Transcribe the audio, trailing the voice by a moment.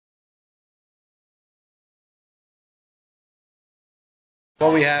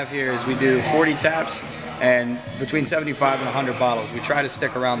What we have here is we do 40 taps and between 75 and 100 bottles. We try to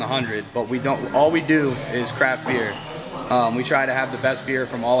stick around the 100, but we don't. All we do is craft beer. We try to have the best beer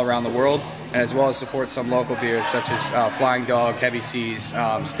from all around the world, and as well as support some local beers such as Flying Dog, Heavy Seas,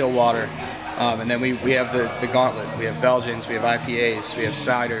 Stillwater, and then we have the gauntlet. We have Belgians, we have IPAs, we have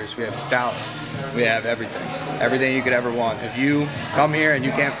ciders, we have stouts, we have everything you could ever want. If you come here and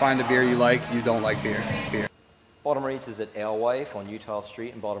you can't find a beer you like, you don't like beer. Baltimore Eats is at Alewife on Utah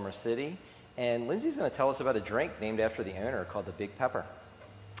Street in Baltimore City, and Lindsay's going to tell us about a drink named after the owner called the Big Pepper.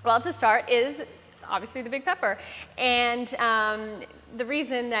 Well, to start is obviously the Big Pepper, and the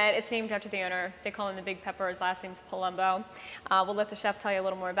reason that it's named after the owner, they call him the Big Pepper, his last name's Palumbo. We'll let the chef tell you a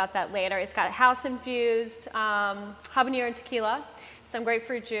little more about that later. It's got house-infused habanero and tequila, some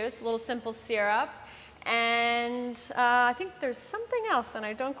grapefruit juice, a little simple syrup, and I think there's something else, and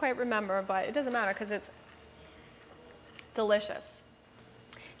I don't quite remember, but it doesn't matter because it's delicious.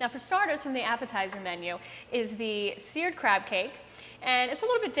 Now for starters, from the appetizer menu is the seared crab cake, and it's a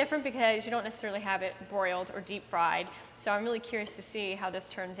little bit different because you don't necessarily have it broiled or deep fried, so I'm really curious to see how this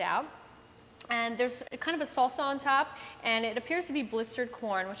turns out. And there's kind of a salsa on top, and it appears to be blistered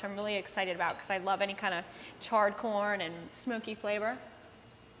corn, which I'm really excited about because I love any kind of charred corn and smoky flavor.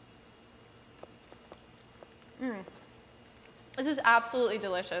 This is absolutely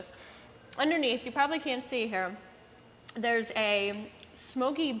delicious. Underneath, you probably can't see here, there's a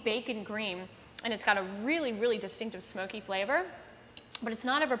smoky bacon cream, and it's got a really, really distinctive smoky flavor, but it's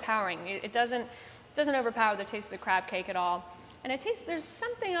not overpowering. It doesn't overpower the taste of the crab cake at all. And it tastes, there's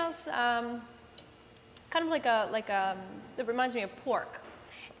something else, kind of like that reminds me of pork.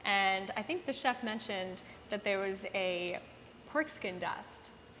 And I think the chef mentioned that there was a pork skin dust.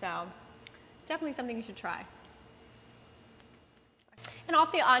 So definitely something you should try. And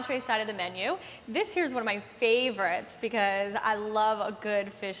off the entree side of the menu, this here is one of my favorites because I love a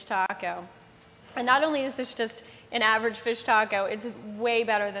good fish taco. And not only is this just an average fish taco, it's way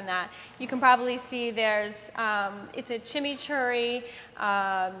better than that. You can probably see there's, it's a chimichurri,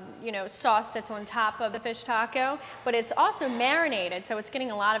 sauce that's on top of the fish taco, but it's also marinated, so it's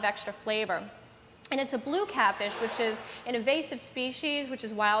getting a lot of extra flavor. And it's a blue catfish, which is an invasive species, which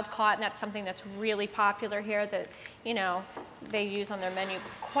is wild caught, and that's something that's really popular here that, they use on their menu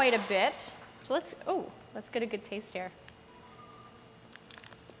quite a bit. So let's get a good taste here.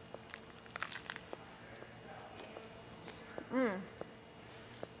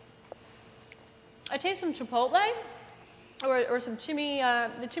 I taste some chipotle, or some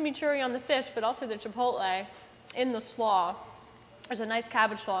the chimichurri on the fish, but also the chipotle in the slaw. There's a nice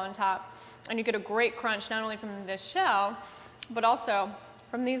cabbage slaw on top. And you get a great crunch not only from this shell, but also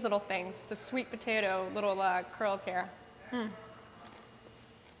from these little things, the sweet potato little curls here.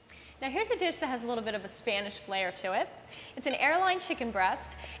 Now here's a dish that has a little bit of a Spanish flair to it. It's an airline chicken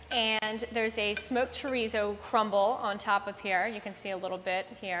breast, and there's a smoked chorizo crumble on top of here. You can see a little bit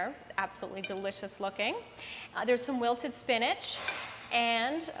here. Absolutely delicious looking. There's some wilted spinach,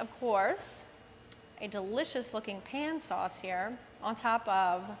 and of course, a delicious looking pan sauce here on top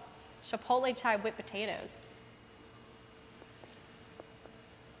of chipotle chive whipped potatoes.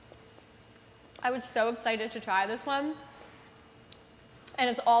 I was so excited to try this one, and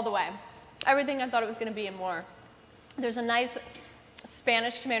it's all the way. Everything I thought it was going to be and more. There's a nice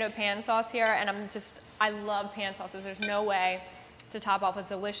Spanish tomato pan sauce here, and I love pan sauces. There's no way to top off a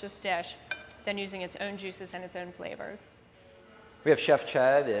delicious dish than using its own juices and its own flavors. We have Chef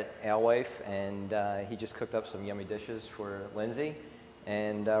Chad at Alewife, and he just cooked up some yummy dishes for Lindsay.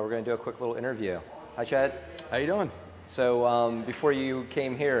 And we're going to do a quick little interview. Hi, Chad. How you doing? So before you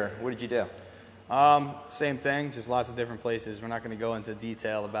came here, what did you do? Same thing, just lots of different places. We're not going to go into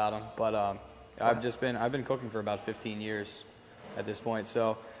detail about them, but I've been cooking for about 15 years at this point.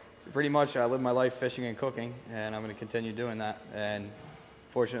 So pretty much I live my life fishing and cooking, and I'm going to continue doing that. And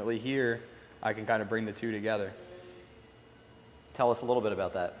fortunately here, I can kind of bring the two together. Tell us a little bit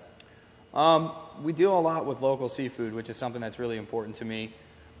about that. We deal a lot with local seafood, which is something that's really important to me.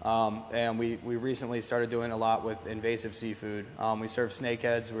 And we recently started doing a lot with invasive seafood. We serve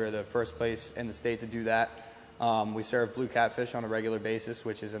snakeheads. We're the first place in the state to do that. We serve blue catfish on a regular basis,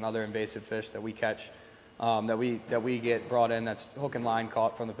 which is another invasive fish that we catch, that we get brought in. That's hook and line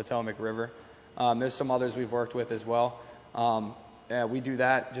caught from the Potomac River. There's some others we've worked with as well. We do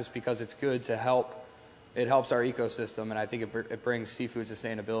that just because it's good to help. It helps our ecosystem, and I think it brings seafood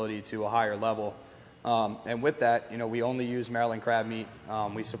sustainability to a higher level. And with that, we only use Maryland crab meat.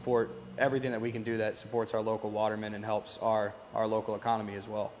 We support everything that we can do that supports our local watermen and helps our local economy as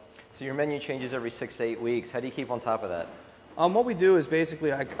well. So your menu changes every 6 to 8 weeks. How do you keep on top of that? What we do is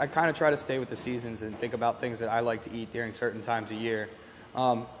basically I kind of try to stay with the seasons and think about things that I like to eat during certain times of year.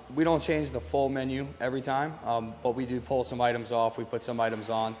 We don't change the full menu every time, but we do pull some items off. We put some items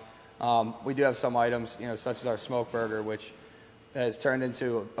on. We do have some items, such as our smoke burger, which has turned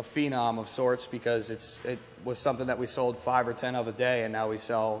into a phenom of sorts because it was something that we sold 5 or 10 of a day, and now we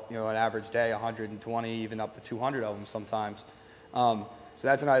sell, an average day 120, even up to 200 of them sometimes. So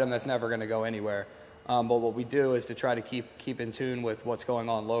that's an item that's never going to go anywhere. But what we do is to try to keep in tune with what's going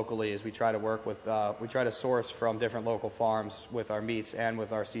on locally. Is we try to work with, we try to source from different local farms with our meats and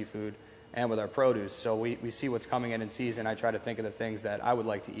with our seafood and with our produce. So we see what's coming in season. I try to think of the things that I would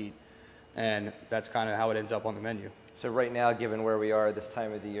like to eat, and that's kind of how it ends up on the menu. So right now, given where we are this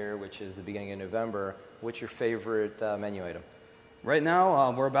time of the year, which is the beginning of November, what's your favorite menu item? Right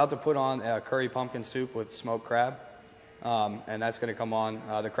now, we're about to put on a curry pumpkin soup with smoked crab. And that's going to come on.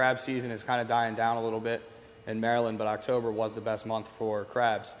 The crab season is kind of dying down a little bit in Maryland, but October was the best month for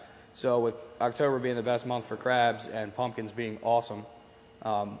crabs. So with October being the best month for crabs and pumpkins being awesome,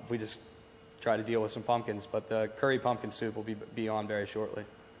 we just try to deal with some pumpkins. But the curry pumpkin soup will be on very shortly.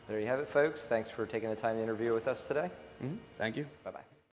 There you have it, folks. Thanks for taking the time to interview with us today. Thank you. Bye-bye.